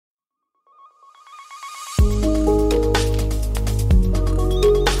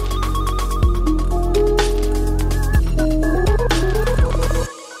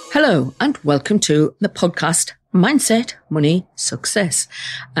welcome to the podcast Mindset, Money, Success.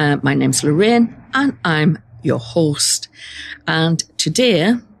 My name's Loraine and I'm your host. And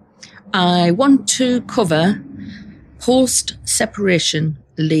today I want to cover post-separation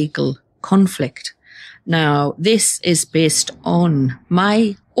legal conflict. Now, this is based on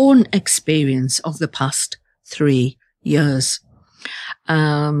my own experience of the past 3 years.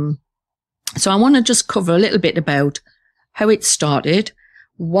 So I want to just cover a little bit about how it started,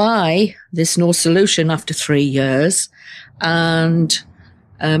 why there's no solution after 3 years, and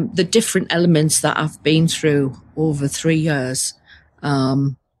the different elements that I've been through over 3 years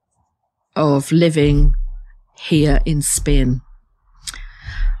of living here in Spain.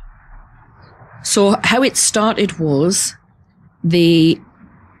 So how it started was the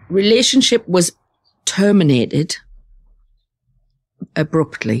relationship was terminated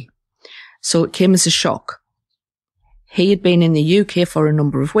abruptly. So it came as a shock. He had been in the UK for a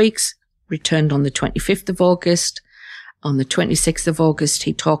number of weeks, returned on the 25th of August. On the 26th of August,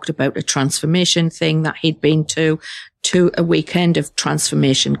 he talked about a transformation thing that he'd been to a weekend of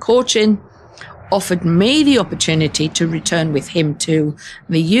transformation coaching, offered me the opportunity to return with him to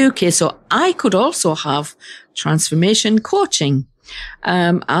the UK so I could also have transformation coaching.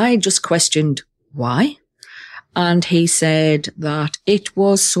 I just questioned why. And he said that it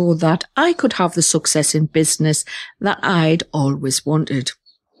was so that I could have the success in business that I'd always wanted.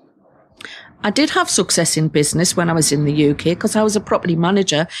 I did have success in business when I was in the UK because I was a property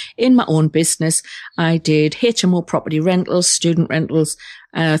manager in my own business. I did HMO property rentals, student rentals,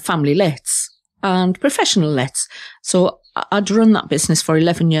 family lets and professional lets. So I'd run that business for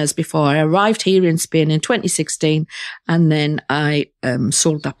 11 years before I arrived here in Spain in 2016, and then I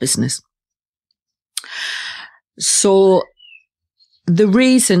sold that business. So the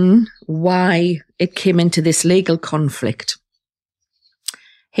reason why it came into this legal conflict,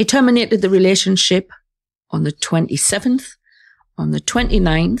 he terminated the relationship on the 27th. On the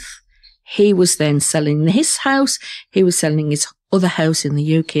 29th, he was then selling his house. He was selling his other house in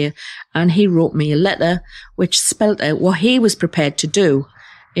the UK, and he wrote me a letter which spelled out what he was prepared to do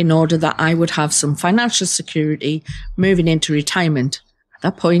in order that I would have some financial security moving into retirement. At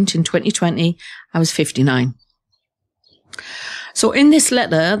that point in 2020, I was 59. So in this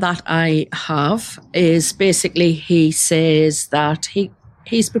letter that I have is basically he says that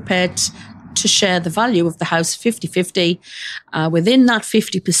he's prepared to share the value of the house 50-50. Within that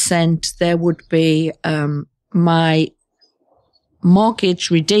 50%, there would be my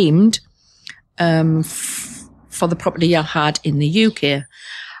mortgage redeemed for the property I had in the UK.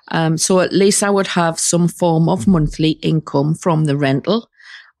 So at least I would have some form of monthly income from the rental,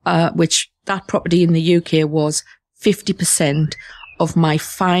 which that property in the UK was 50% of my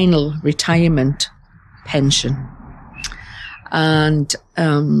final retirement pension. And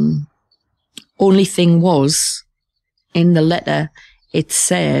only thing was, in the letter, it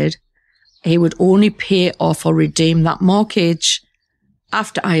said he would only pay off or redeem that mortgage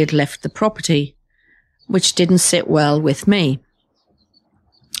after I had left the property, which didn't sit well with me.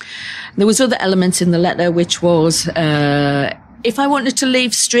 There was other elements in the letter, which was if I wanted to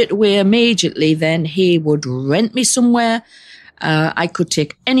leave straight away immediately, then he would rent me somewhere. I could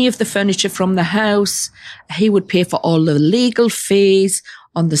take any of the furniture from the house. He would pay for all the legal fees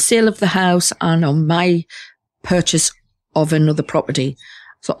on the sale of the house and on my purchase of another property.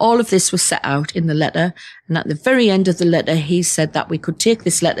 So all of this was set out in the letter. And at the very end of the letter, he said that we could take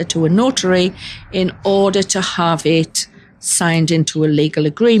this letter to a notary in order to have it signed into a legal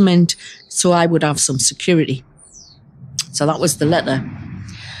agreement so I would have some security. So that was the letter.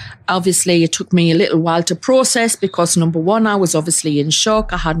 Obviously, it took me a little while to process because, number one, I was obviously in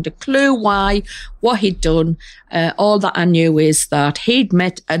shock. I hadn't a clue why, what he'd done. All that I knew is that he'd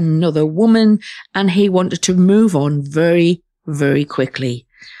met another woman and he wanted to move on very, very quickly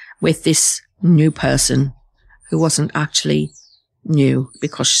with this new person who wasn't actually new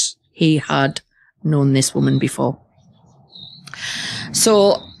because he had known this woman before.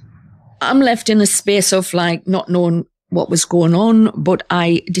 So I'm left in a space of like not knowing what was going on, but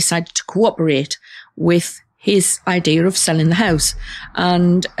I decided to cooperate with his idea of selling the house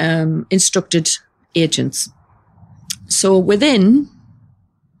and instructed agents. So within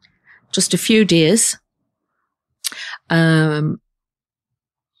just a few days, the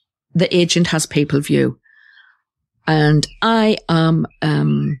agent has people view, and I am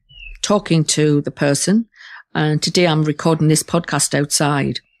talking to the person, and today I'm recording this podcast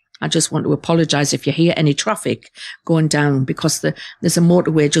outside. I just want to apologise if you hear any traffic going down because there's a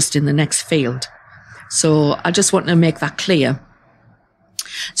motorway just in the next field. So I just want to make that clear.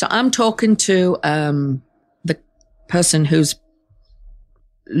 So I'm talking to the person who's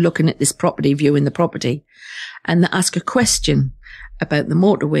looking at this property, viewing the property, and they ask a question about the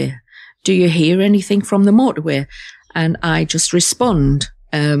motorway. Do you hear anything from the motorway? And I just respond,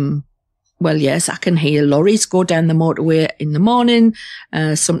 well, yes, I can hear lorries go down the motorway in the morning.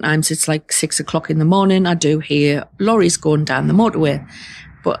 Sometimes it's like 6 o'clock in the morning. I do hear lorries going down the motorway.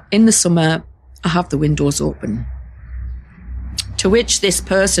 But in the summer, I have the windows open. To which this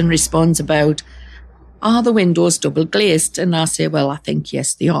person responds about, are the windows double glazed? And I say, well, I think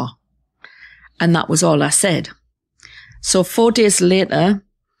yes, they are. And that was all I said. So 4 days later,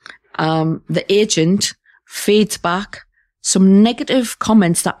 the agent feeds back some negative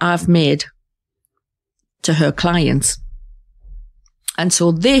comments that I've made to her clients. And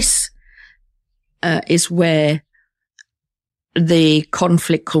so this is where the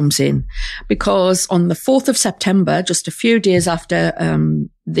conflict comes in, because on the 4th of September, just a few days after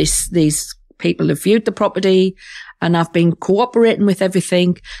these people have viewed the property and I've been cooperating with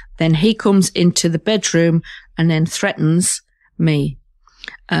everything, then he comes into the bedroom and then threatens me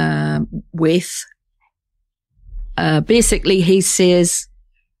with basically he says,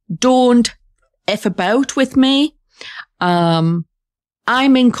 don't F about with me. I'm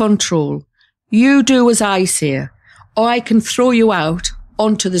in control. You do as I say, or I can throw you out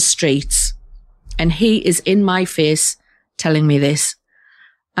onto the streets. And he is in my face telling me this.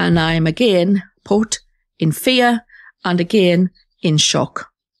 And I am again put in fear and again in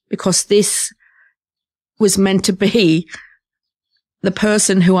shock, because this was meant to be the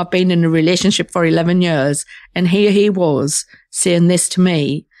person who I've been in a relationship for 11 years. And here he was saying this to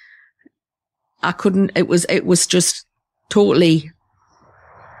me. I couldn't, it was just totally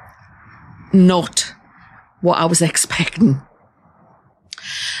not what I was expecting.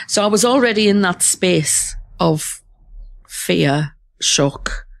 So I was already in that space of fear,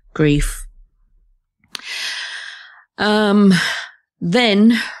 shock, grief. Then,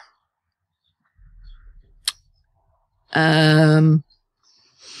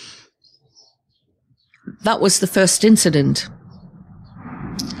 that was the first incident.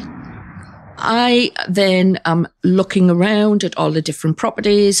 I then am looking around at all the different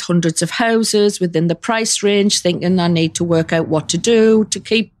properties, hundreds of houses within the price range, thinking I need to work out what to do to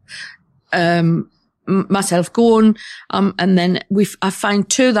keep myself going. And then I find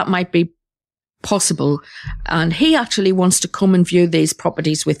 2 that might be possible. And he actually wants to come and view these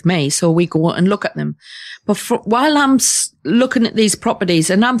properties with me. So we go and look at them. But while I'm looking at these properties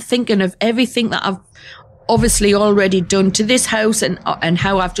and I'm thinking of everything that I've obviously already done to this house and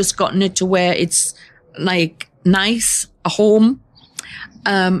how I've just gotten it to where it's like nice, a home.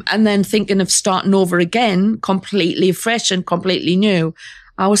 And then thinking of starting over again, completely fresh and completely new.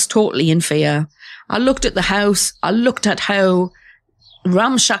 I was totally in fear. I looked at the house. I looked at how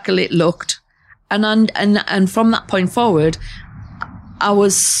ramshackle it looked. And from that point forward, I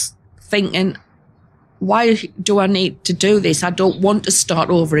was thinking, why do I need to do this? I don't want to start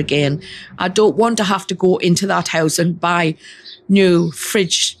over again. I don't want to have to go into that house and buy new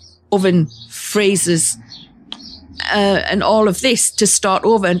fridge, oven, freezers, and all of this to start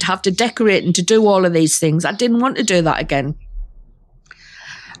over and to have to decorate and to do all of these things. I didn't want to do that again.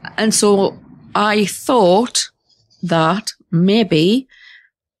 And so I thought that maybe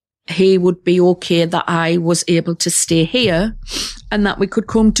he would be okay that I was able to stay here and that we could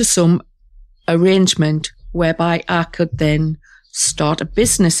come to some arrangement whereby I could then start a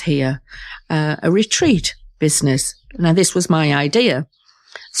business here, a retreat business. Now, this was my idea.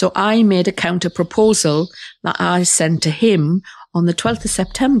 So I made a counter proposal that I sent to him on the 12th of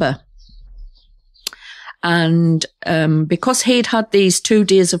September. And because he'd had these 2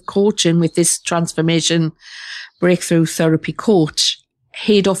 days of coaching with this transformation breakthrough therapy coach,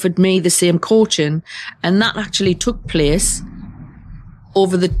 he'd offered me the same coaching. And that actually took place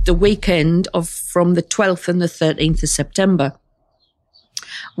over the weekend from the 12th and the 13th of September,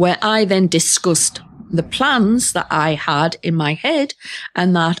 where I then discussed the plans that I had in my head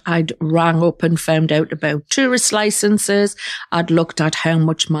and that I'd rang up and found out about tourist licenses. I'd looked at how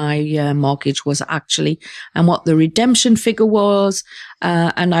much my mortgage was actually and what the redemption figure was.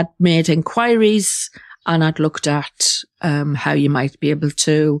 And I'd made inquiries and I'd looked at how you might be able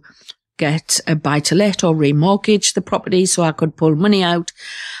to get a buy-to-let or remortgage the property so I could pull money out,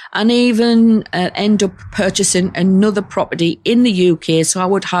 and even end up purchasing another property in the UK. So I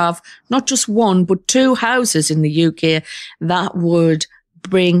would have not just 1, but 2 houses in the UK that would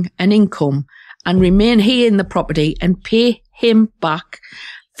bring an income and remain here in the property and pay him back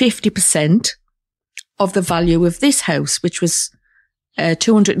 50% of the value of this house, which was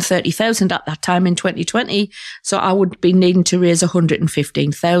 230,000 at that time in 2020. So I would be needing to raise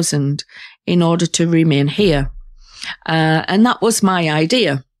 115,000 in order to remain here. And that was my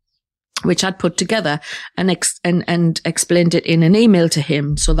idea, which I'd put together and explained it in an email to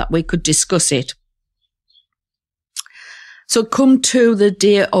him so that we could discuss it. So come to the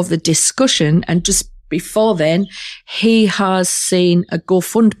day of the discussion, and just before then, he has seen a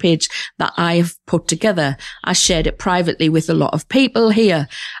GoFund page that I've put together. I shared it privately with a lot of people here,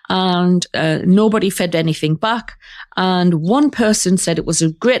 and nobody fed anything back. And one person said it was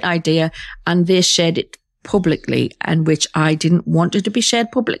a great idea, and they shared it publicly, and which I didn't want it to be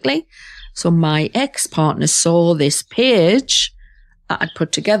shared publicly. So my ex-partner saw this page that I'd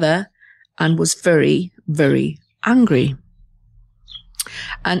put together and was very, very angry.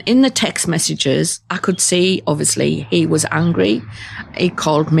 And in the text messages, I could see, obviously, he was angry. He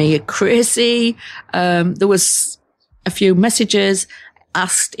called me crazy. There was a few messages,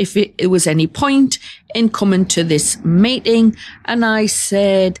 asked if it was any point in coming to this meeting. And I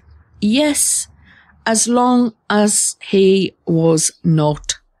said, yes, as long as he was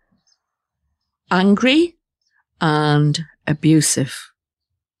not angry and abusive.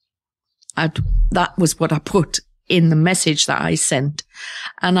 That was what I put in the message that I sent.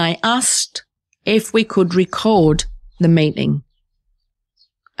 And I asked if we could record the meeting.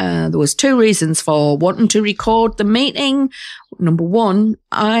 There was two reasons for wanting to record the meeting. Number one,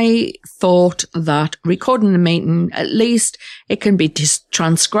 I thought that recording the meeting, at least it can be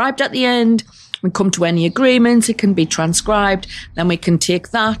transcribed at the end. We come to any agreements, it can be transcribed. Then we can take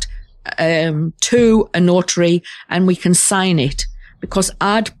that to a notary and we can sign it. Because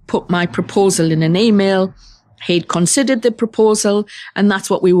I'd put my proposal in an email. He'd considered the proposal, and that's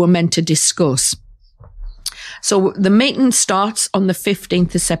what we were meant to discuss. So the meeting starts on the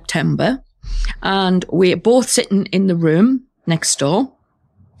 15th of September, and we're both sitting in the room next door.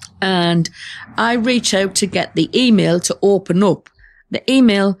 And I reach out to get the email to open up the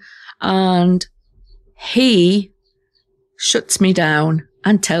email, and he shuts me down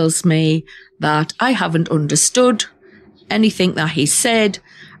and tells me that I haven't understood anything that he said,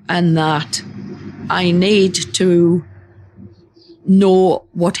 and that I need to know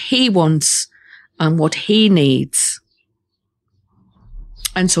what he wants and what he needs.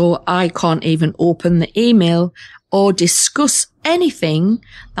 And so I can't even open the email or discuss anything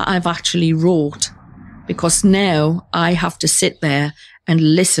that I've actually wrote, because now I have to sit there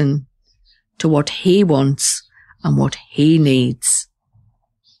and listen to what he wants and what he needs.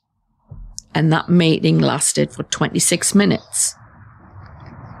 And that meeting lasted for 26 minutes.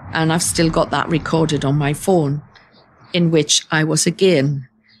 And I've still got that recorded on my phone, in which I was again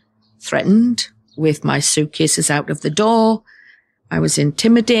threatened with my suitcases out of the door. I was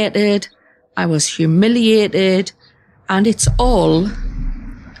intimidated. I was humiliated. And it's all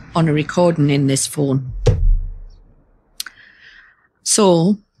on a recording in this phone.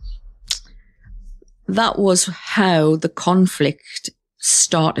 So that was how the conflict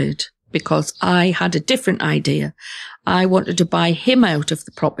started, because I had a different idea. I wanted to buy him out of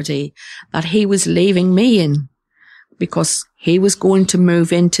the property that he was leaving me in, because he was going to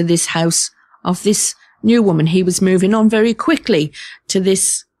move into this house of this new woman. He was moving on very quickly to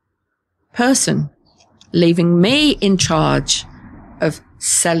this person, leaving me in charge of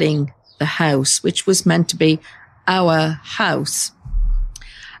selling the house, which was meant to be our house.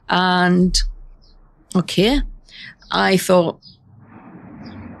 And okay, I thought,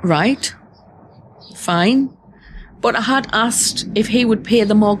 right, fine. But I had asked if he would pay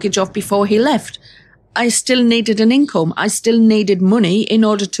the mortgage off before he left. I still needed an income. I still needed money in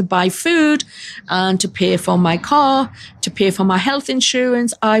order to buy food and to pay for my car, to pay for my health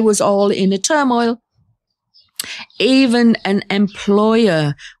insurance. I was all in a turmoil. Even an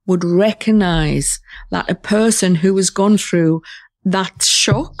employer would recognize that a person who has gone through that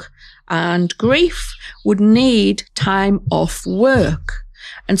shock and grief would need time off work.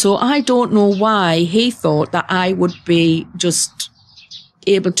 And so I don't know why he thought that I would be just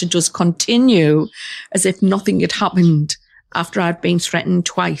able to just continue as if nothing had happened after I'd been threatened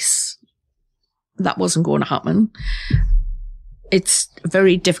twice. That wasn't going to happen. It's a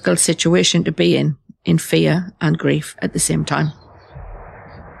very difficult situation to be in fear and grief at the same time.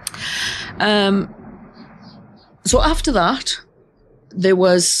 So after that, there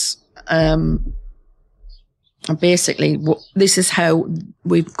was basically, this is how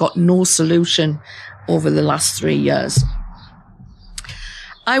we've got no solution over the last 3 years.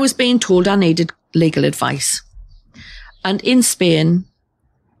 I was being told I needed legal advice. And in Spain,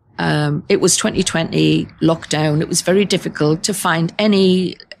 it was 2020 lockdown. It was very difficult to find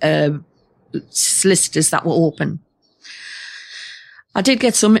any solicitors that were open. I did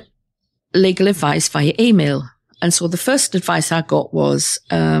get some legal advice via email. And so the first advice I got was,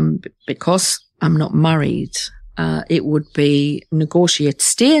 because I'm not married it would be negotiate,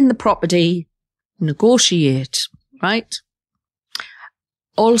 stay in the property, negotiate, right?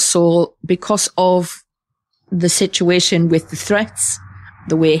 Also, because of the situation with the threats,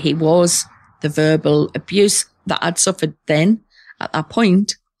 the way he was, the verbal abuse that I'd suffered then, at that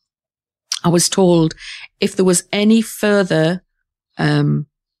point, I was told if there was any further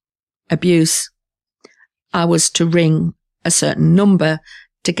abuse, I was to ring a certain number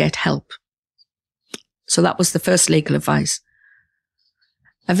to get help. So that was the first legal advice.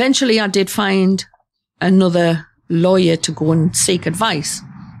 Eventually, I did find another lawyer to go and seek advice.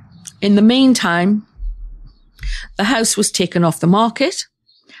 In the meantime, the house was taken off the market,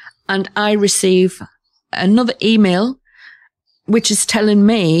 and I received another email which is telling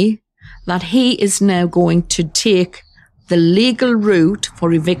me that he is now going to take the legal route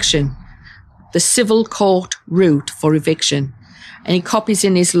for eviction, the civil court route for eviction. And he copies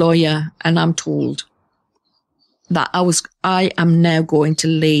in his lawyer, and I'm told that I am now going to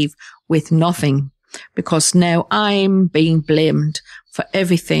leave with nothing, because now I'm being blamed for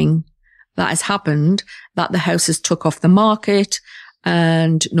everything that has happened, that the house is took off the market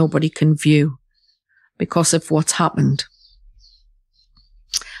and nobody can view because of what's happened.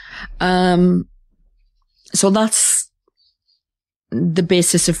 So that's the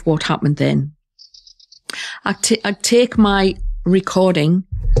basis of what happened then. I take my recording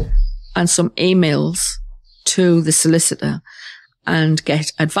and some emails to the solicitor and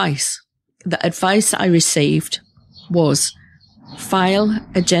get advice. The advice I received was file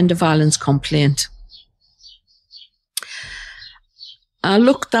a gender violence complaint. I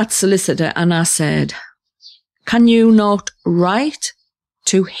looked at solicitor and I said, can you not write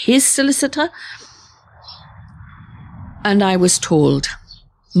to his solicitor? And I was told,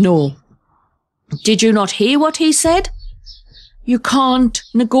 no. Did you not hear what he said? You can't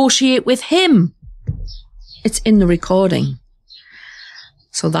negotiate with him. It's in the recording.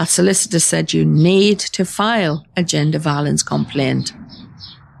 So that solicitor said you need to file a gender violence complaint.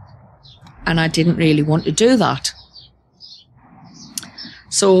 And I didn't really want to do that.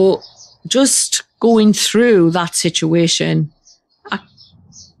 So just going through that situation, I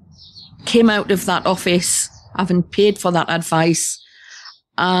came out of that office having paid for that advice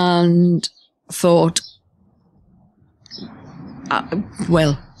and thought,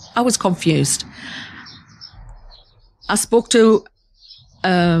 I was confused. I spoke to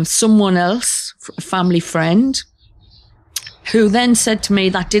someone else, a family friend, who then said to me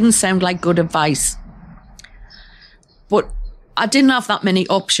that didn't sound like good advice. But I didn't have that many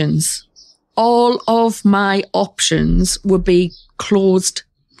options. All of my options would be closed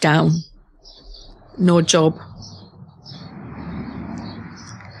down. No job.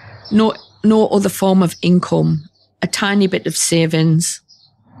 No other form of income. A tiny bit of savings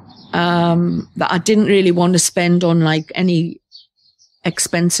that I didn't really want to spend on like any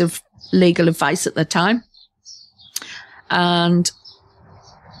expensive legal advice at the time, and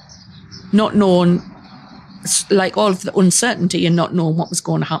not knowing, like, all of the uncertainty and not knowing what was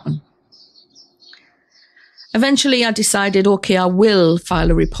going to happen. Eventually I decided, okay, I will file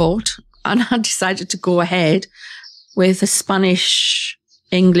a report, and I decided to go ahead with a Spanish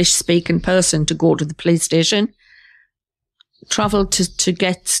English speaking person to go to the police station, travel to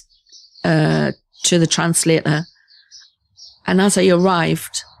get to the translator. And as I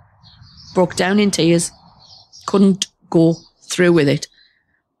arrived, broke down in tears, couldn't go through with it.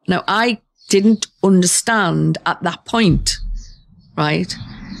 Now, I didn't understand at that point, right?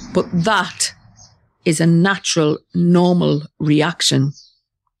 But that is a natural, normal reaction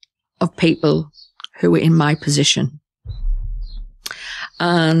of people who are in my position.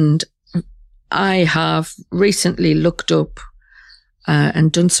 And I have recently looked up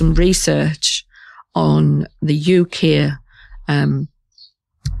and done some research on the UK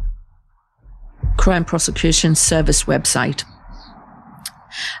Crime Prosecution Service website.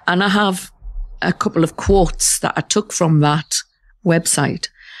 And I have a couple of quotes that I took from that website,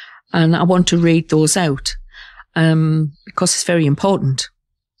 and I want to read those out because it's very important.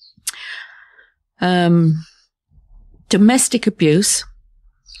 Domestic abuse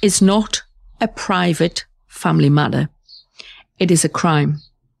is not a private family matter. It is a crime.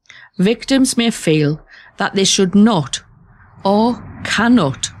 Victims may feel that they should not or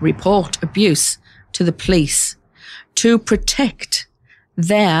cannot report abuse to the police to protect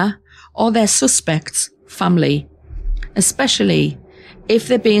their or their suspect's family, especially if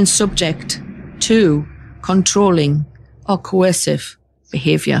they're being subject to controlling or coercive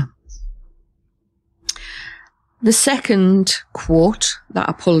behaviour. The second quote that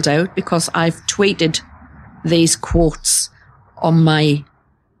I pulled out, because I've tweeted these quotes on my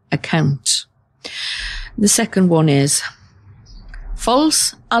account. The second one is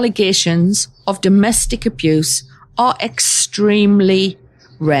false allegations of domestic abuse are extremely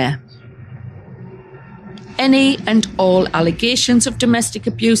rare. Any and all allegations of domestic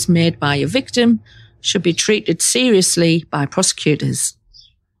abuse made by a victim should be treated seriously by prosecutors.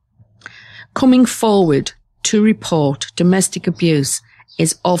 Coming forward to report domestic abuse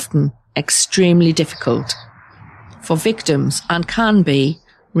is often extremely difficult for victims and can be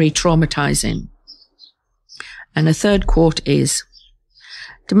re-traumatizing. And a third quote is,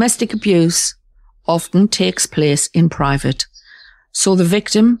 domestic abuse often takes place in private, so the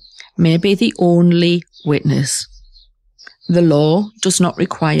victim may be the only witness. The law does not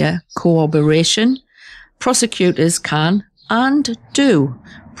require corroboration. Prosecutors can and do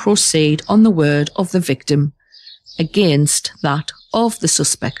proceed on the word of the victim against that of the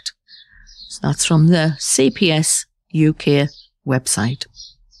suspect. So that's from the CPS UK website.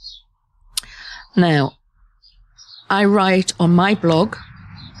 Now, I write on my blog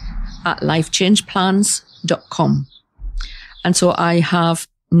at lifechangeplans.com. And so I have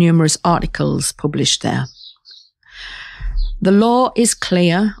numerous articles published there. The law is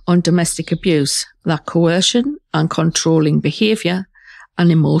clear on domestic abuse that coercion and controlling behaviour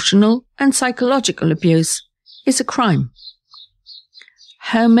and emotional and psychological abuse is a crime.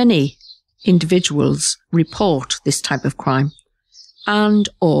 How many individuals report this type of crime and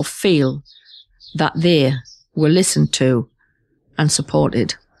or feel that they were listened to and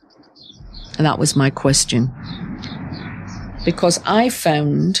supported? And that was my question. Because I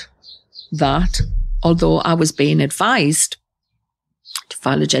found that although I was being advised to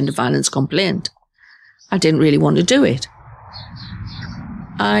file a gender violence complaint, I didn't really want to do it.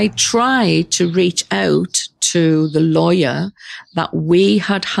 I tried to reach out to the lawyer that we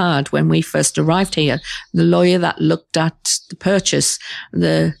had when we first arrived here, the lawyer that looked at the purchase,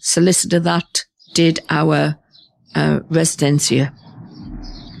 the solicitor that did our residencia.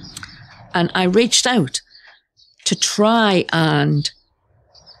 And I reached out to try and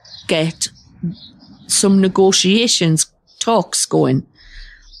get some negotiations, talks going.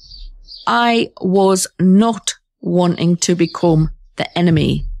 I was not wanting to become the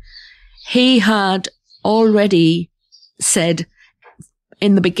enemy. He had already said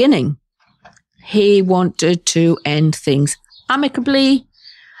in the beginning he wanted to end things amicably.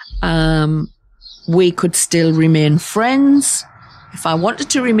 We could still remain friends. If I wanted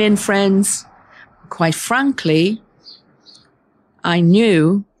to remain friends, quite frankly, I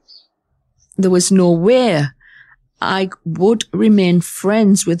knew there was no way I would remain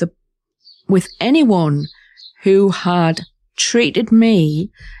friends with anyone who had treated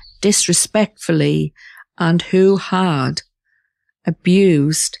me disrespectfully and who had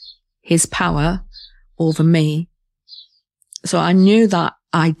abused his power over me. So I knew that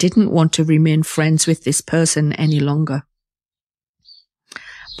I didn't want to remain friends with this person any longer.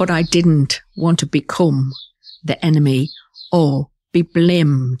 But I didn't want to become the enemy or be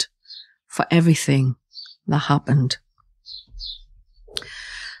blamed for everything that happened.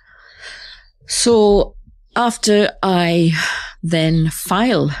 So after I then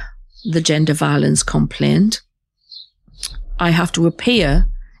file the gender violence complaint, I have to appear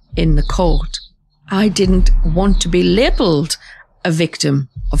in the court. I didn't want to be labelled a victim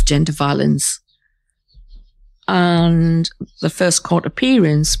of gender violence. And the first court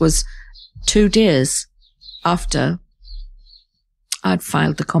appearance was 2 days after I'd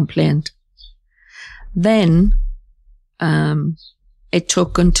filed the complaint. Then it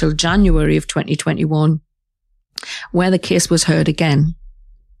took until January of 2021 where the case was heard again.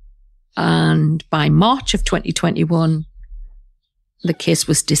 And by March of 2021, the case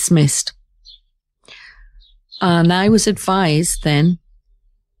was dismissed. And I was advised then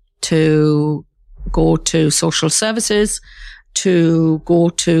to go to social services, to go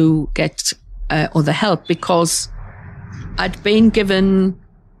to get other help, because I'd been given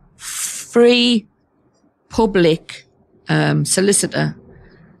free public solicitor.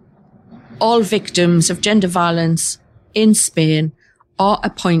 All victims of gender violence in Spain are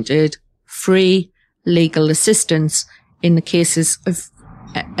appointed free legal assistance in the cases of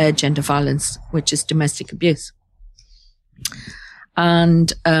gender violence, which is domestic abuse.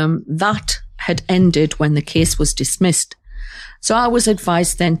 And that had ended when the case was dismissed. So I was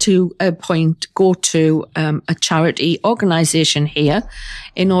advised then to go to a charity organisation here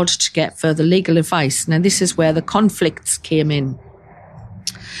in order to get further legal advice. Now, this is where the conflicts came in.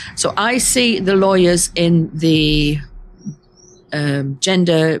 So I see the lawyers in the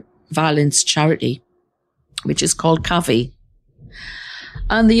gender violence charity, which is called CAVI.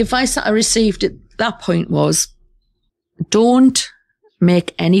 And the advice that I received at that point was, don't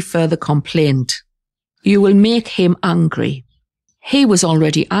make any further complaint you will make him angry. He was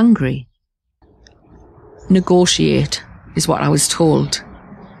already angry. Negotiate is what I was told.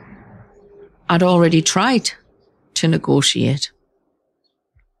 I'd already tried to negotiate.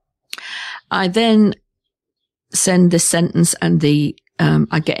 I then send the sentence and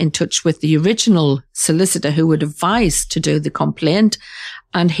I get in touch with the original solicitor who would advise to do the complaint,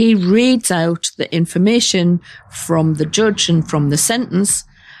 and he reads out the information from the judge and from the sentence,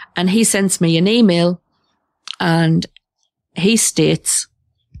 and he sends me an email, and he states,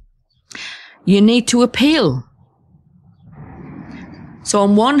 you need to appeal. So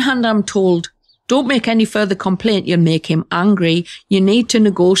on one hand, I'm told, don't make any further complaint, you'll make him angry, you need to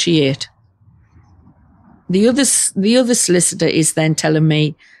negotiate. The other solicitor is then telling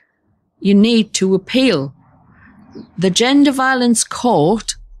me, you need to appeal. The gender violence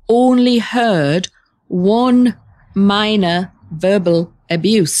court only heard one minor verbal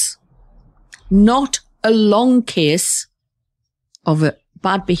abuse, not a long case of a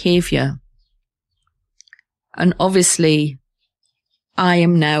bad behaviour. And obviously, I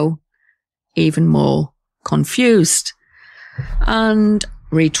am now even more confused and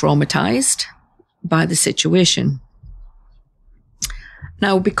re-traumatised by the situation.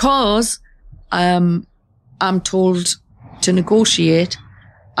 Now, because I'm told to negotiate,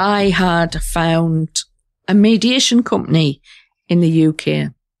 I had found a mediation company in the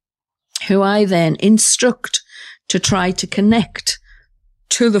UK who I then instruct to try to connect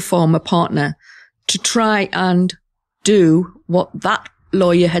to the former partner to try and do what that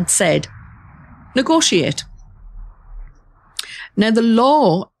lawyer had said, negotiate. Now, the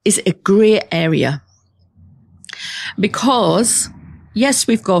law is a grey area because, yes,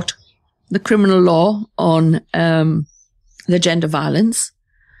 we've got the criminal law on the gender violence,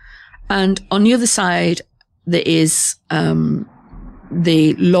 and on the other side, there is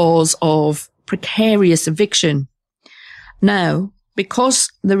the laws of precarious eviction. Now, because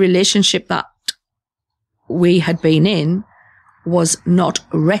the relationship that we had been in was not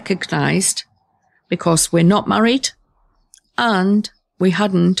recognised, because we're not married and we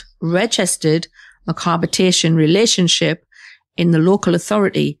hadn't registered a cohabitation relationship in the local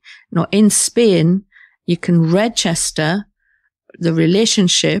authority. Now, in Spain, you can register the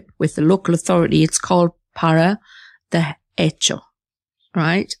relationship with the local authority. It's called para de hecho,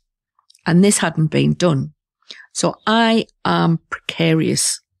 right? And this hadn't been done. So I am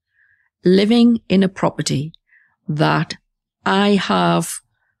precarious, living in a property that I have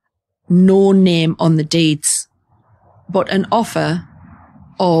no name on the deeds, but an offer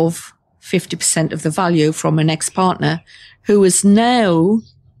of 50% of the value from an ex-partner who is now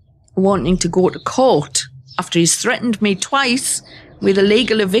wanting to go to court after he's threatened me twice with a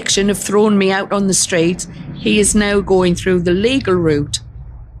legal eviction of throwing me out on the street. He is now going through the legal route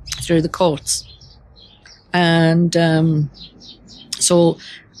through the courts. And so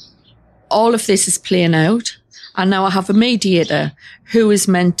all of this is playing out. And now I have a mediator who is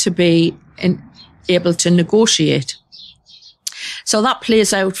meant to be able to negotiate. So that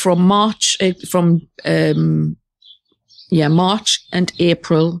plays out from March and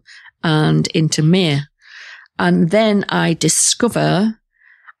April and into May. And then I discover,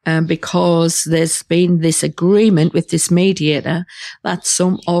 because there's been this agreement with this mediator, that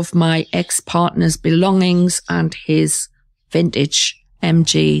some of my ex-partner's belongings and his vintage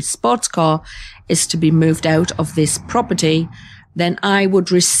MG sports car is to be moved out of this property, then I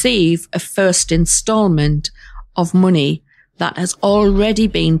would receive a first installment of money that has already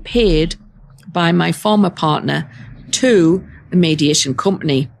been paid by my former partner to the mediation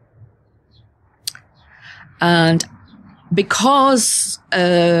company. And because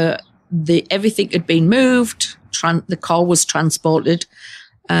everything had been moved, the car was transported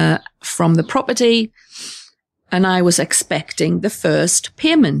from the property, and I was expecting the first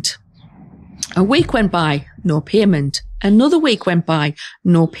payment. A week went by, no payment. Another week went by,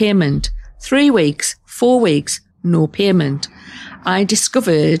 no payment. 3 weeks, 4 weeks, no payment. I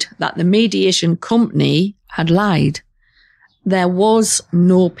discovered that the mediation company had lied. There was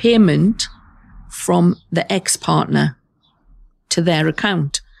no payment from the ex-partner to their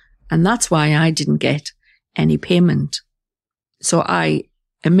account. And that's why I didn't get any payment. So I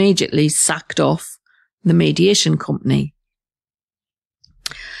immediately sacked off the mediation company.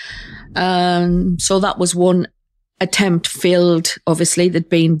 So that was one attempt failed. Obviously, there'd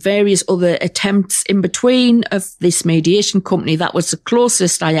been various other attempts in between of this mediation company. That was the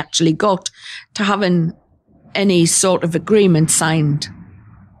closest I actually got to having any sort of agreement signed.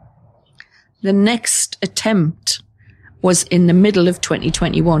 The next attempt was in the middle of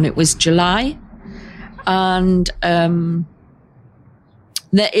 2021. It was July. And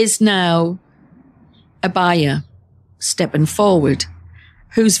there is now a buyer stepping forward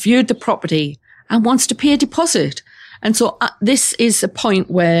who's viewed the property and wants to pay a deposit. And so this is a point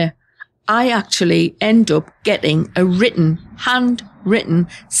where I actually end up getting a handwritten,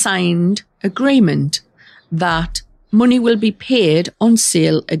 signed agreement that money will be paid on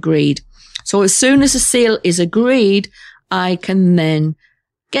sale agreed. So as soon as a sale is agreed, I can then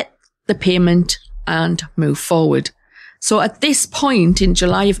get the payment and move forward. So at this point in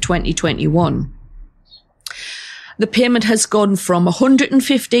July of 2021, the payment has gone from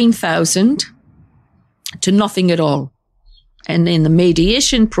 115,000 to nothing at all. And in the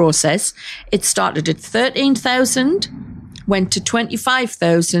mediation process, it started at 13,000, went to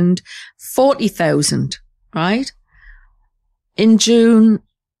 25,000, 40,000, right? In June,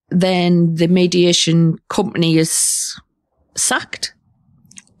 then the mediation company is sacked.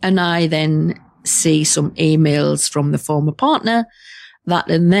 And I then see some emails from the former partner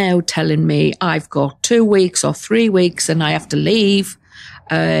that are now telling me I've got 2 weeks or 3 weeks and I have to leave.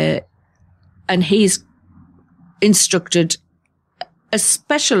 And he's instructed a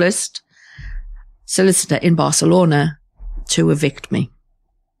specialist solicitor in Barcelona to evict me.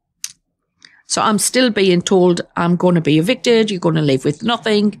 So I'm still being told I'm going to be evicted, you're going to live with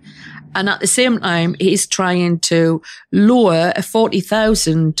nothing. And at the same time, he's trying to lower a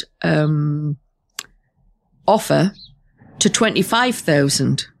 40,000 offer to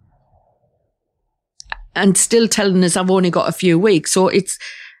 25,000 and still telling us I've only got a few weeks. So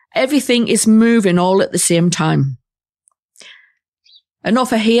everything is moving all at the same time. An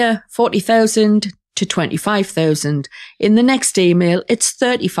offer here, 40,000 to 25,000. In the next email, it's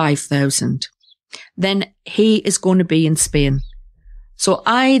 35,000. Then he is going to be in Spain. So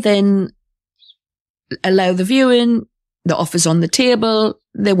I then allow the viewing, the offer's on the table,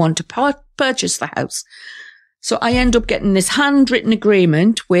 they want to purchase the house. So I end up getting this handwritten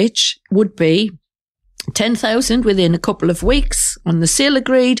agreement, which would be 10,000 within a couple of weeks on the sale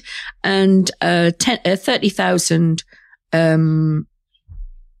agreed and 30,000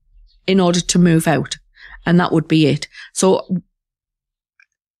 in order to move out. And that would be it. So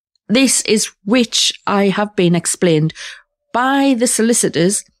this is which I have been explained by the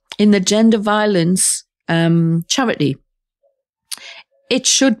solicitors in the gender violence charity. It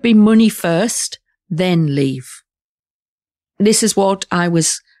should be money first, then leave. This is what I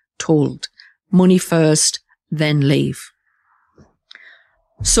was told. Money first, then leave.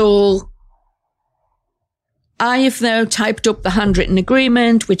 So I have now typed up the handwritten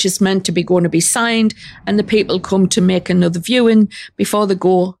agreement, which is meant to be going to be signed, and the people come to make another viewing before they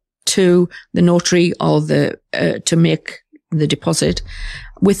go to the notary or to make the deposit.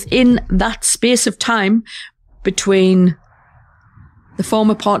 Within that space of time between the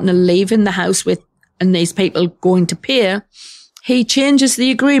former partner leaving the house and these people going to pay, he changes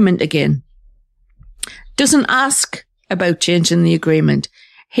the agreement again. Doesn't ask about changing the agreement.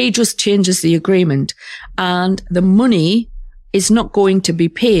 He just changes the agreement, and the money is not going to be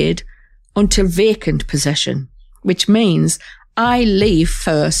paid until vacant possession, which means I leave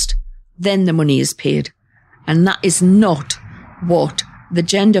first, then the money is paid. And that is not what the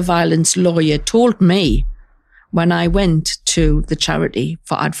gender violence lawyer told me when I went to the charity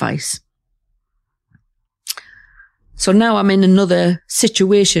for advice. So now I'm in another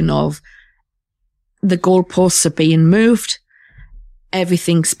situation of the goalposts are being moved.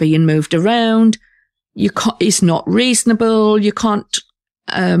 Everything's being moved around. It's not reasonable. You can't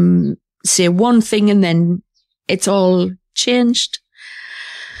say one thing and then it's all changed.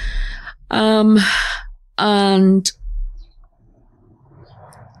 And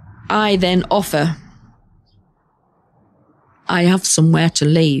I then offer, I have somewhere to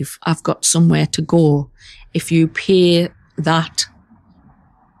leave. I've got somewhere to go. If you pay that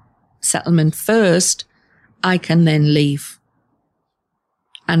settlement first, I can then leave.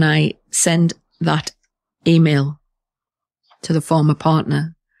 And I send that email to the former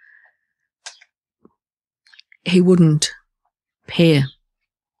partner. He wouldn't pay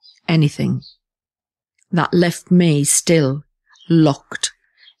anything. That left me still locked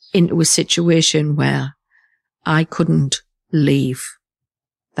into a situation where I couldn't leave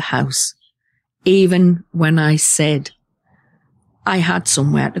the house. Even when I said I had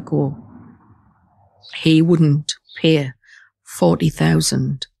somewhere to go, he wouldn't pay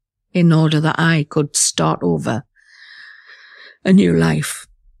 40,000 in order that I could start over a new life.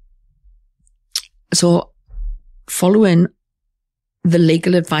 So following the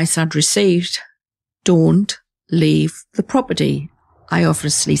legal advice I'd received, don't leave the property. I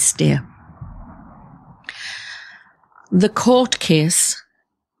obviously stay. The court case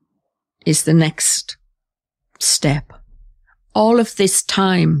is the next step. All of this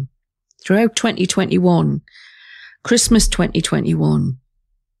time throughout 2021, Christmas 2021,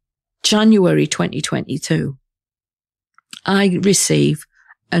 January 2022, I receive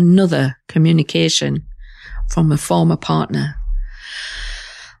another communication from a former partner.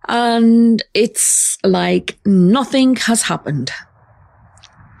 And it's like nothing has happened.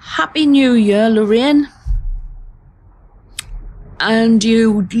 Happy New Year, Loraine. And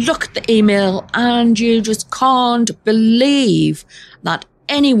you look at the email and you just can't believe that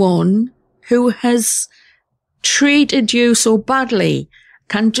anyone who has treated you so badly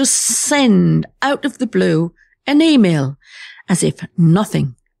can just send out of the blue an email as if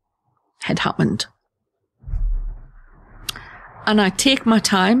nothing had happened. And I take my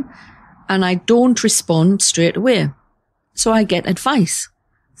time and I don't respond straight away. So I get advice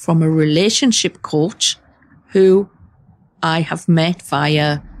from a relationship coach who I have met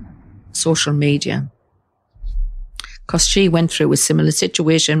via social media. Because she went through a similar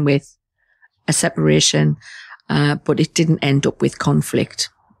situation with a separation, but it didn't end up with conflict.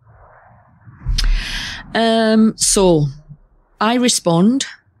 So I respond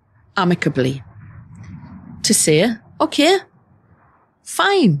amicably to say, okay,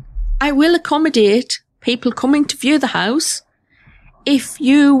 fine, I will accommodate people coming to view the house if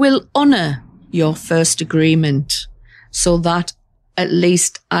you will honour your first agreement so that at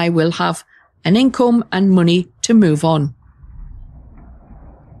least I will have an income and money to move on.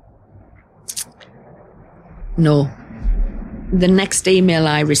 No. The next email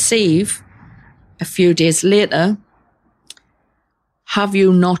I receive a few days later, have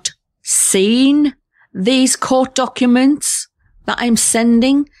you not seen these court documents that I'm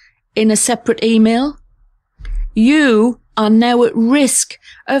sending in a separate email? You are now at risk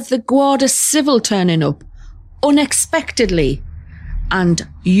of the Garda Civil turning up unexpectedly, and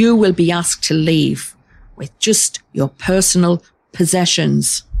you will be asked to leave with just your personal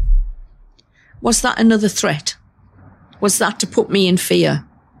possessions. Was that another threat? Was that to put me in fear?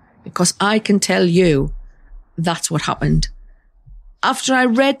 Because I can tell you that's what happened. After I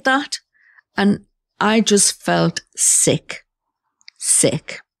read that, and I just felt sick.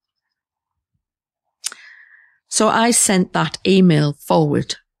 So I sent that email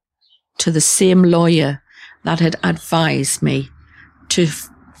forward to the same lawyer that had advised me to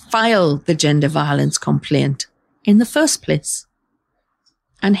file the gender violence complaint in the first place.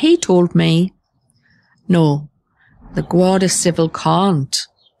 And he told me, no, the Garda Civil can't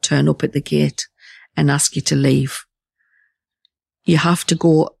turn up at the gate and ask you to leave. You have to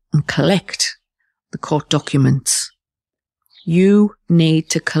go and collect the court documents. You need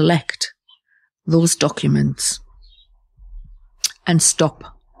to collect those documents and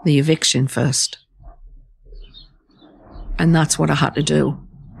stop the eviction first. And that's what I had to do.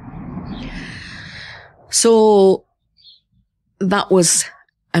 So that was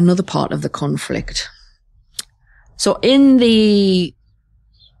another part of the conflict. So in the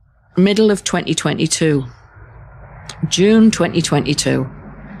middle of 2022, June 2022,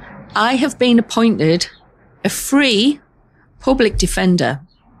 I have been appointed a free public defender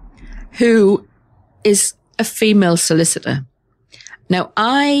who is a female solicitor. Now,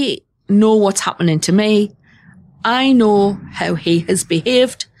 I know what's happening to me. I know how he has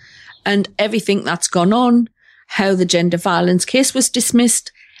behaved and everything that's gone on, how the gender violence case was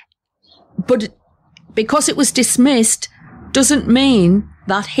dismissed. But because it was dismissed doesn't mean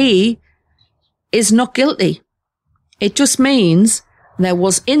that he is not guilty. It just means there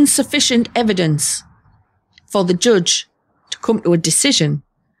was insufficient evidence for the judge to come to a decision.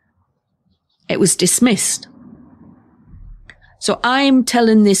 It was dismissed. So I'm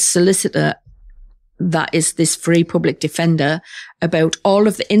telling this solicitor that is this free public defender about all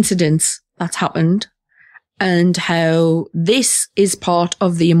of the incidents that's happened and how this is part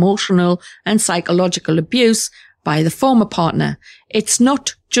of the emotional and psychological abuse by the former partner. It's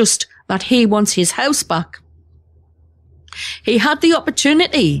not just that he wants his house back. He had the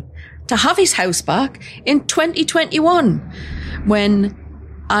opportunity to have his house back in 2021 when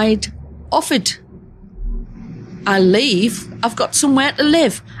I'd offered, I'll leave, I've got somewhere to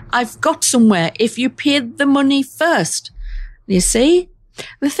live. I've got somewhere if you paid the money first. You see,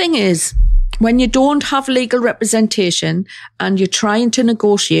 the thing is, when you don't have legal representation and you're trying to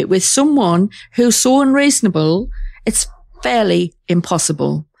negotiate with someone who's so unreasonable, it's fairly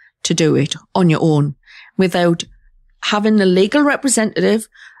impossible to do it on your own without having a legal representative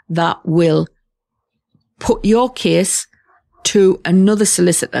that will put your case to another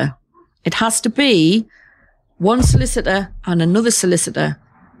solicitor. It has to be one solicitor and another solicitor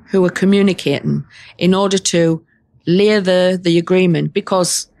who are communicating in order to lay the agreement.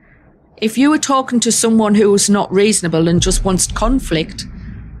 Because if you were talking to someone who is not reasonable and just wants conflict,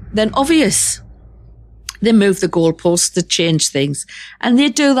 then obvious. They move the goalposts, they change things. And they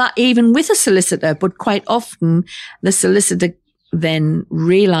do that even with a solicitor, but quite often the solicitor then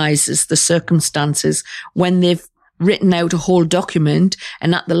realizes the circumstances when they've written out a whole document,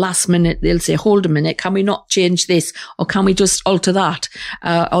 and at the last minute they'll say, hold a minute, can we not change this, or can we just alter that,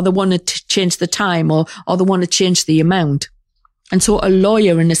 or they want to change the time, or they want to change the amount. And so a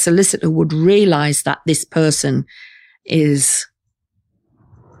lawyer and a solicitor would realize that this person is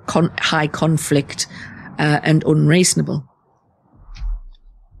high conflict and unreasonable.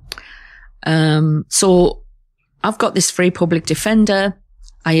 So I've got this free public defender.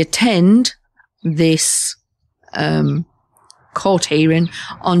 I attend this court hearing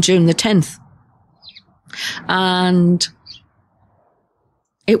on June the 10th. And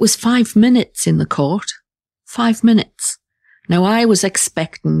it was 5 minutes in the court. 5 minutes. Now, I was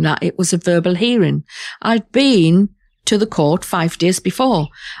expecting that it was a verbal hearing. I'd been to the court 5 days before.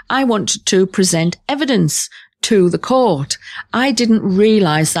 I wanted to present evidence to the court. I didn't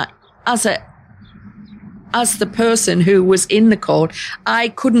realize that as the person who was in the court, I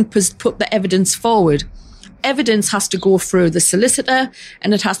couldn't put the evidence forward. Evidence has to go through the solicitor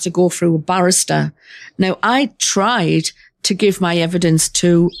and it has to go through a barrister. Now, I tried to give my evidence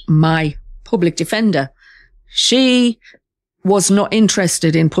to my public defender. She was not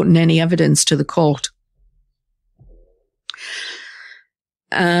interested in putting any evidence to the court.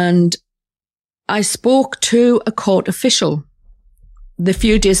 And I spoke to a court official the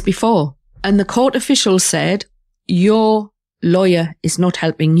few days before, and the court official said, your lawyer is not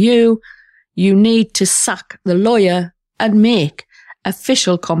helping you. You need to sack the lawyer and make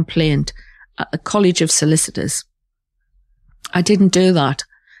official complaint at the College of Solicitors. I didn't do that.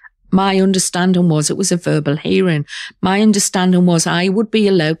 My understanding was it was a verbal hearing. My understanding was I would be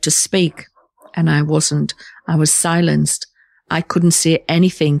allowed to speak, and I wasn't. I was silenced. I couldn't say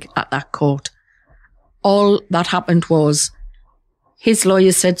anything at that court. All that happened was his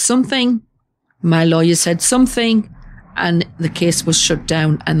lawyer said something, my lawyer said something, and the case was shut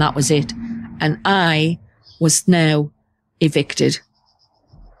down, and that was it. And I was now evicted.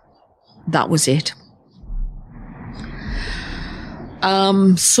 That was it.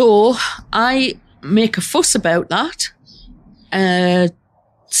 So I make a fuss about that,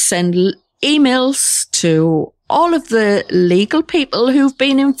 send emails to all of the legal people who've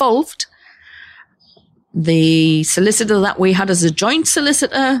been involved, the solicitor that we had as a joint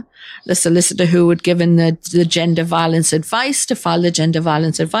solicitor, the solicitor who had given the gender violence advice to file the gender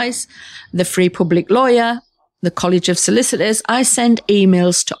violence advice, the free public lawyer, the College of Solicitors. I send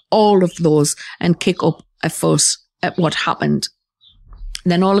emails to all of those and kick up a fuss at what happened.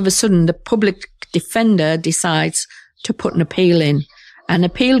 Then all of a sudden, the public defender decides to put an appeal in. An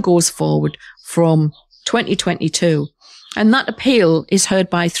appeal goes forward from 2022. And that appeal is heard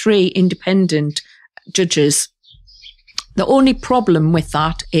by 3 independent judges. The only problem with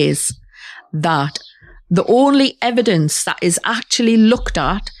that is that the only evidence that is actually looked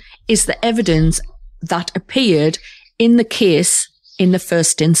at is the evidence that appeared in the case in the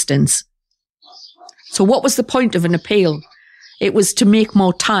first instance. So what was the point of an appeal? It was to make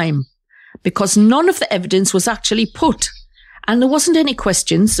more time, because none of the evidence was actually put. And there wasn't any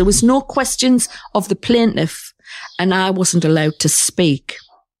questions. There was no questions of the plaintiff, and I wasn't allowed to speak.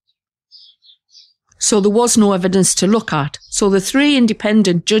 So there was no evidence to look at. So the 3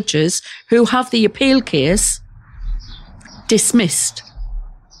 independent judges who have the appeal case dismissed,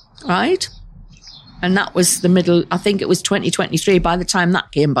 right? And that was the middle, I think it was 2023 by the time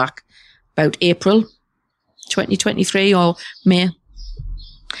that came back, about April 2023 or May.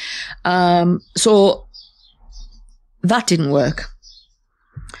 So that didn't work.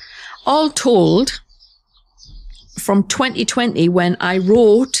 All told, from 2020, when I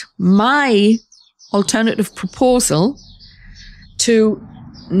wrote my alternative proposal, to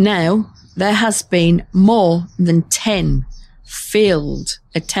now, there has been more than 10 failed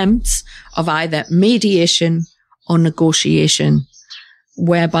attempts of either mediation or negotiation,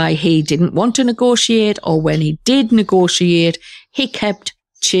 whereby he didn't want to negotiate, or when he did negotiate, he kept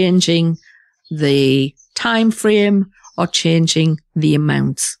changing the time frame or changing the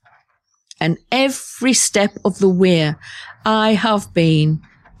amounts. And every step of the way, I have been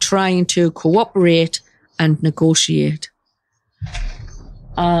trying to cooperate and negotiate.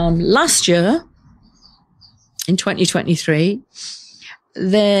 Last year, in 2023,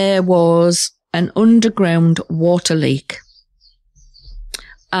 there was an underground water leak.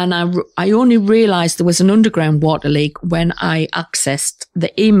 And I only realized there was an underground water leak when I accessed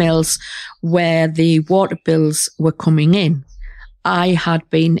the emails where the water bills were coming in. I had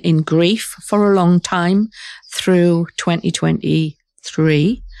been in grief for a long time through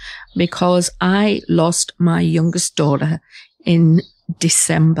 2023. because I lost my youngest daughter in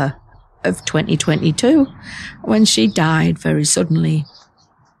December of 2022 when she died very suddenly.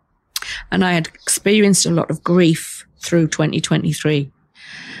 And I had experienced a lot of grief through 2023.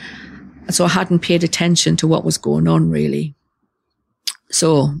 So I hadn't paid attention to what was going on, really.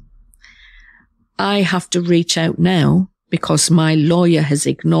 So I have to reach out now because my lawyer has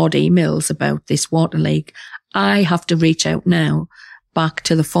ignored emails about this water leak. I have to reach out now back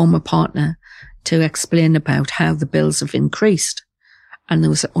to the former partner to explain about how the bills have increased and there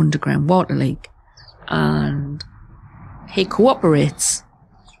was an underground water leak. And he cooperates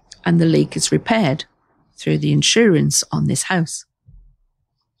and the leak is repaired through the insurance on this house.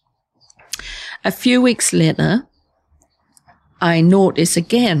 A few weeks later, I notice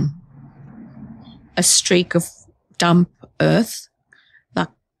again a streak of damp earth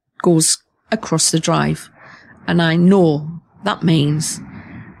that goes across the drive. And I know that means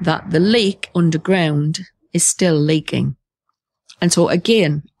that the leak underground is still leaking. And so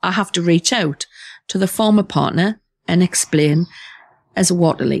again, I have to reach out to the former partner and explain as a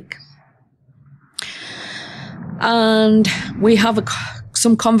water leak. And we have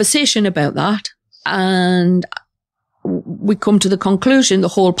some conversation about that. And we come to the conclusion the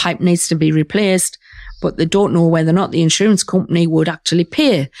whole pipe needs to be replaced, but they don't know whether or not the insurance company would actually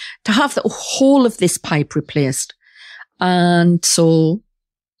pay to have the whole of this pipe replaced. And so,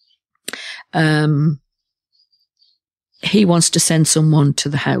 he wants to send someone to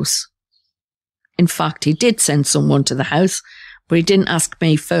the house. In fact, he did send someone to the house, but he didn't ask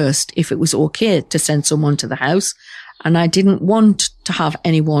me first if it was okay to send someone to the house. And I didn't want to have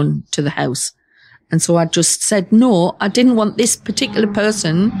anyone to the house. And so I just said, no, I didn't want this particular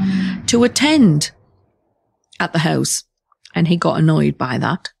person to attend at the house. And he got annoyed by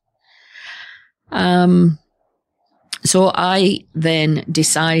that. So I then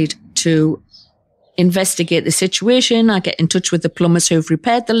decide to investigate the situation. I get in touch with the plumbers who've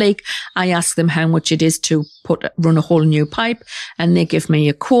repaired the leak. I ask them how much it is to run a whole new pipe. And they give me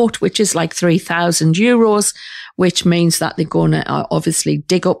a quote, which is like €3,000, which means that they're going to obviously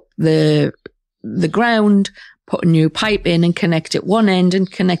dig up the ground, put a new pipe in and connect it one end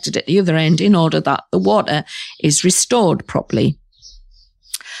and connect it at the other end in order that the water is restored properly.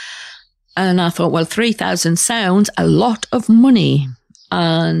 And I thought, well, 3,000 sounds a lot of money.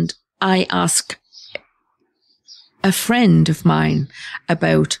 And I asked a friend of mine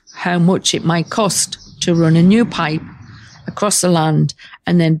about how much it might cost to run a new pipe across the land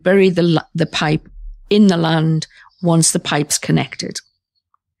and then bury the pipe in the land once the pipe's connected.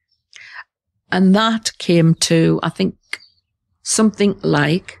 And that came to, I think, something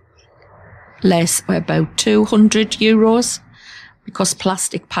like about €200, because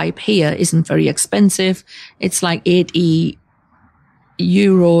plastic pipe here isn't very expensive. It's like €80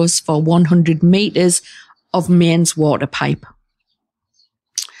 for 100 meters of mains water pipe.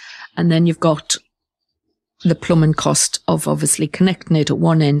 And then you've got the plumbing cost of obviously connecting it at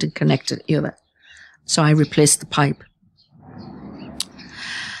one end and connecting it at the other. So I replaced the pipe.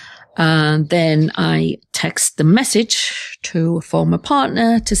 And then I text the message to a former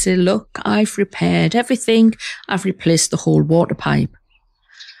partner to say, look, I've repaired everything. I've replaced the whole water pipe.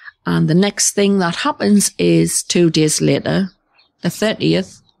 And the next thing that happens is 2 days later, the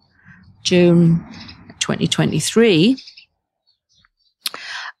 30th June 2023,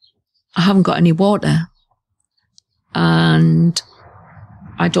 I haven't got any water. And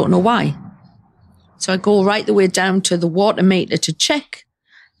I don't know why. So I go right the way down to the water meter to check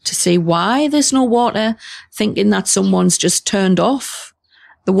to see why there's no water, thinking that someone's just turned off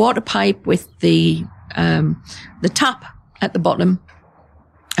the water pipe with the tap at the bottom.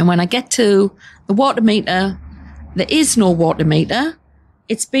 And when I get to the water meter, there is no water meter.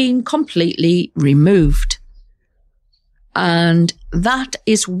 It's been completely removed. And that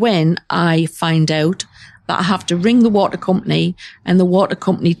is when I find out that I have to ring the water company, and the water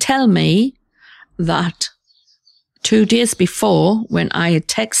company tell me that 2 days before, when I had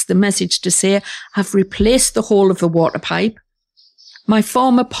texted the message to say I've replaced the whole of the water pipe, my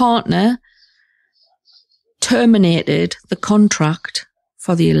former partner terminated the contract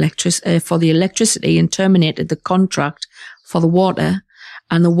for the electricity and terminated the contract for the water,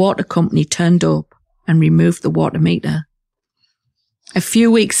 and the water company turned up and removed the water meter. A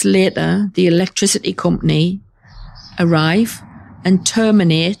few weeks later, the electricity company arrive and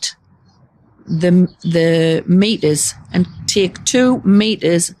terminate the meters and take 2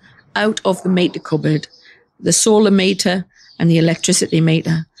 meters out of the meter cupboard, the solar meter and the electricity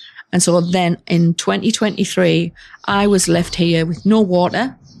meter. And so then in 2023, I was left here with no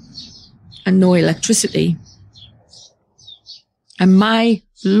water and no electricity. And my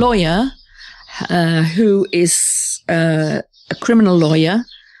lawyer, who is a criminal lawyer,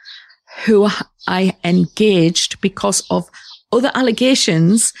 who I engaged because of other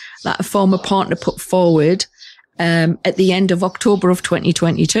allegations that a former partner put forward at the end of October of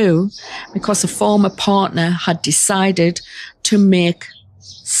 2022, because a former partner had decided to make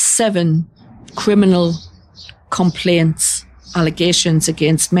 7 criminal complaints, allegations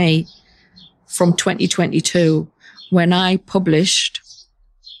against me from 2022, when I published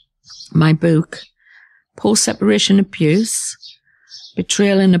my book, Post-Separation Abuse,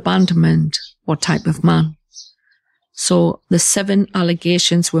 Betrayal and Abandonment, What Type of Man? So the 7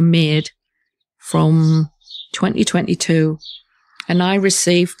 allegations were made from 2022, and I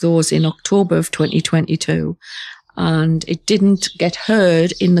received those in October of 2022, and it didn't get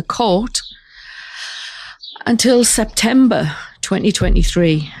heard in the court until September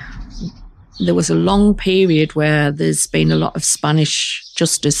 2023. There was a long period where there's been a lot of Spanish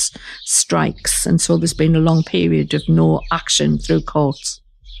justice strikes, and so there's been a long period of no action through courts.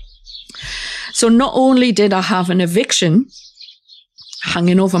 So not only did I have an eviction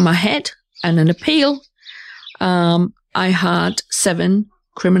hanging over my head and an appeal, I had 7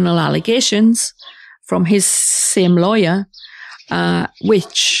 criminal allegations from his same lawyer,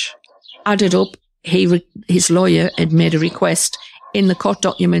 which added up. His lawyer had made a request in the court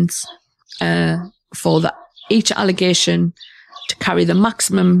documents for each allegation to carry the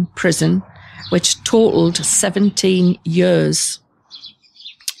maximum prison, which totaled 17 years.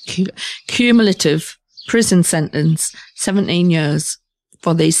 Cumulative prison sentence, 17 years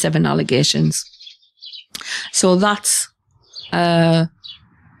for these 7 allegations. So that's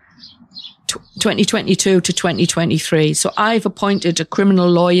 2022 to 2023. So I've appointed a criminal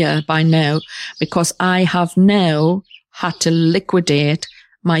lawyer by now, because I have now had to liquidate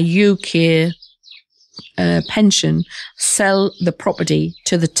my UK pension, sell the property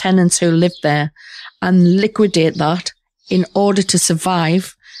to the tenants who lived there, and liquidate that in order to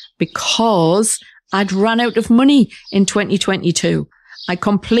survive, because I'd run out of money in 2022. I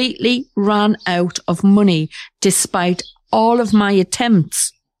completely ran out of money despite all of my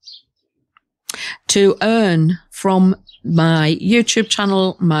attempts to earn from my YouTube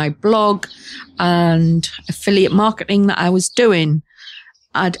channel, my blog, and affiliate marketing that I was doing.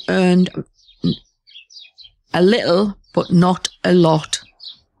 I'd earned a little, but not a lot.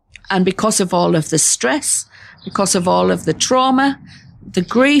 And because of all of the stress, because of all of the trauma, the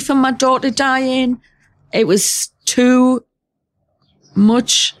grief of my daughter dying, it was too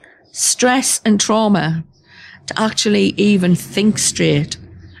much stress and trauma to actually even think straight,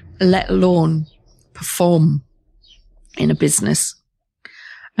 let alone perform in a business.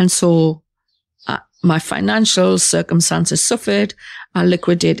 And so my financial circumstances suffered. I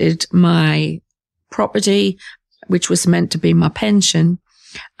liquidated my property, which was meant to be my pension.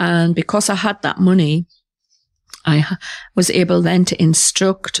 And because I had that money, I was able then to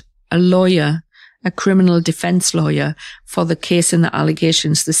instruct a lawyer, a criminal defense lawyer, for the case and the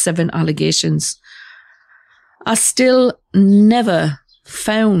allegations, the 7 allegations. I still never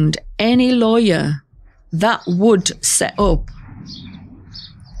found any lawyer that would set up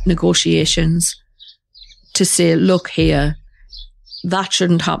negotiations to say, look here, that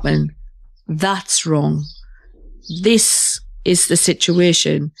shouldn't happen. That's wrong. This is the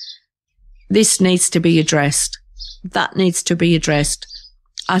situation. This needs to be addressed. That needs to be addressed.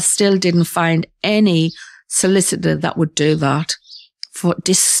 I still didn't find any solicitor that would do that, for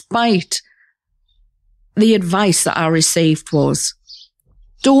despite the advice that I received was,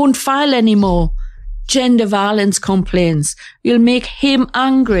 don't file any more gender violence complaints. You'll make him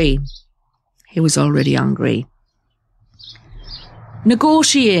angry. He was already angry.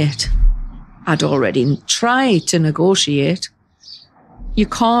 Negotiate. I'd already tried to negotiate. You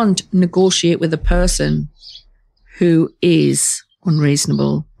can't negotiate with a person who is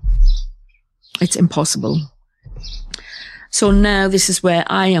unreasonable. It's impossible. So now this is where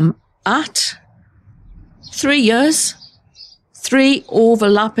I am at. 3 years, 3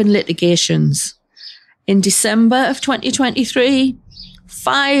 overlapping litigations. In December of 2023,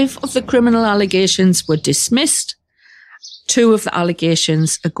 5 of the criminal allegations were dismissed. 2 of the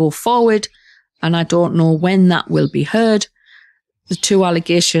allegations go forward, and I don't know when that will be heard. The 2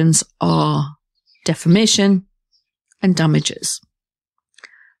 allegations are defamation and damages.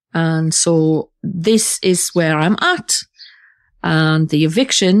 And so this is where I'm at. And the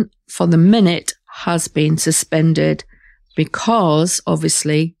eviction for the minute has been suspended because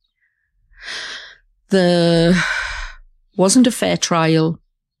obviously there wasn't a fair trial.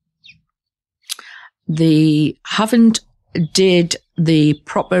 They haven't did the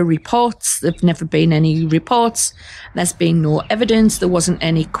proper reports. There've never been any reports. There's been no evidence. There wasn't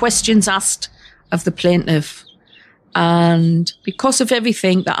any questions asked of the plaintiff. And because of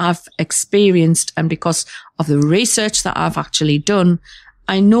everything that I've experienced and because of the research that I've actually done,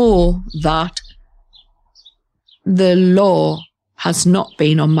 I know that the law has not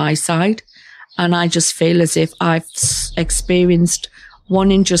been on my side. And I just feel as if I've experienced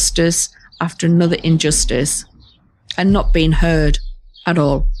one injustice after another injustice and not been heard at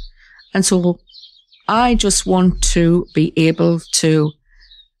all. And so I just want to be able to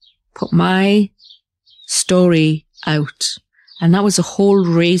put my story out. And that was the whole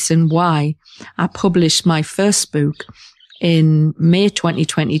reason why I published my first book in May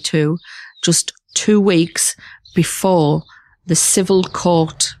 2022, just 2 weeks before the civil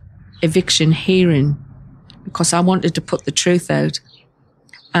court eviction hearing, because I wanted to put the truth out.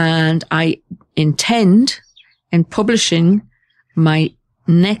 And I intend in publishing my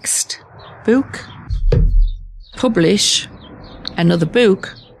next book, publish another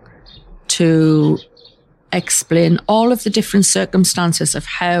book to explain all of the different circumstances of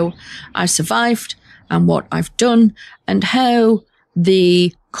how I survived and what I've done and how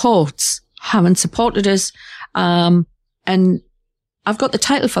the courts haven't supported us. And I've got the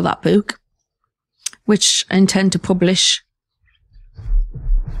title for that book, which I intend to publish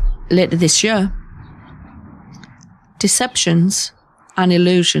later this year. Deceptions and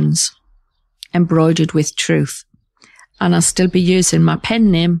Illusions Embroidered with Truth. And I'll still be using my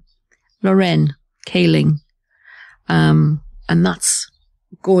pen name, Loraine Kaling. And that's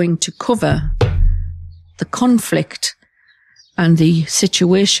going to cover the conflict and the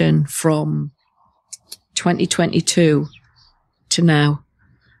situation from 2022 to now.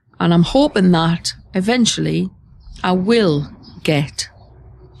 And I'm hoping that eventually I will get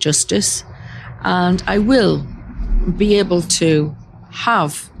justice and I will be able to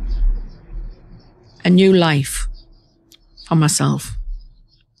have a new life for myself.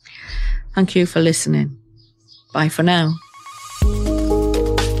 Thank you for listening. Bye for now.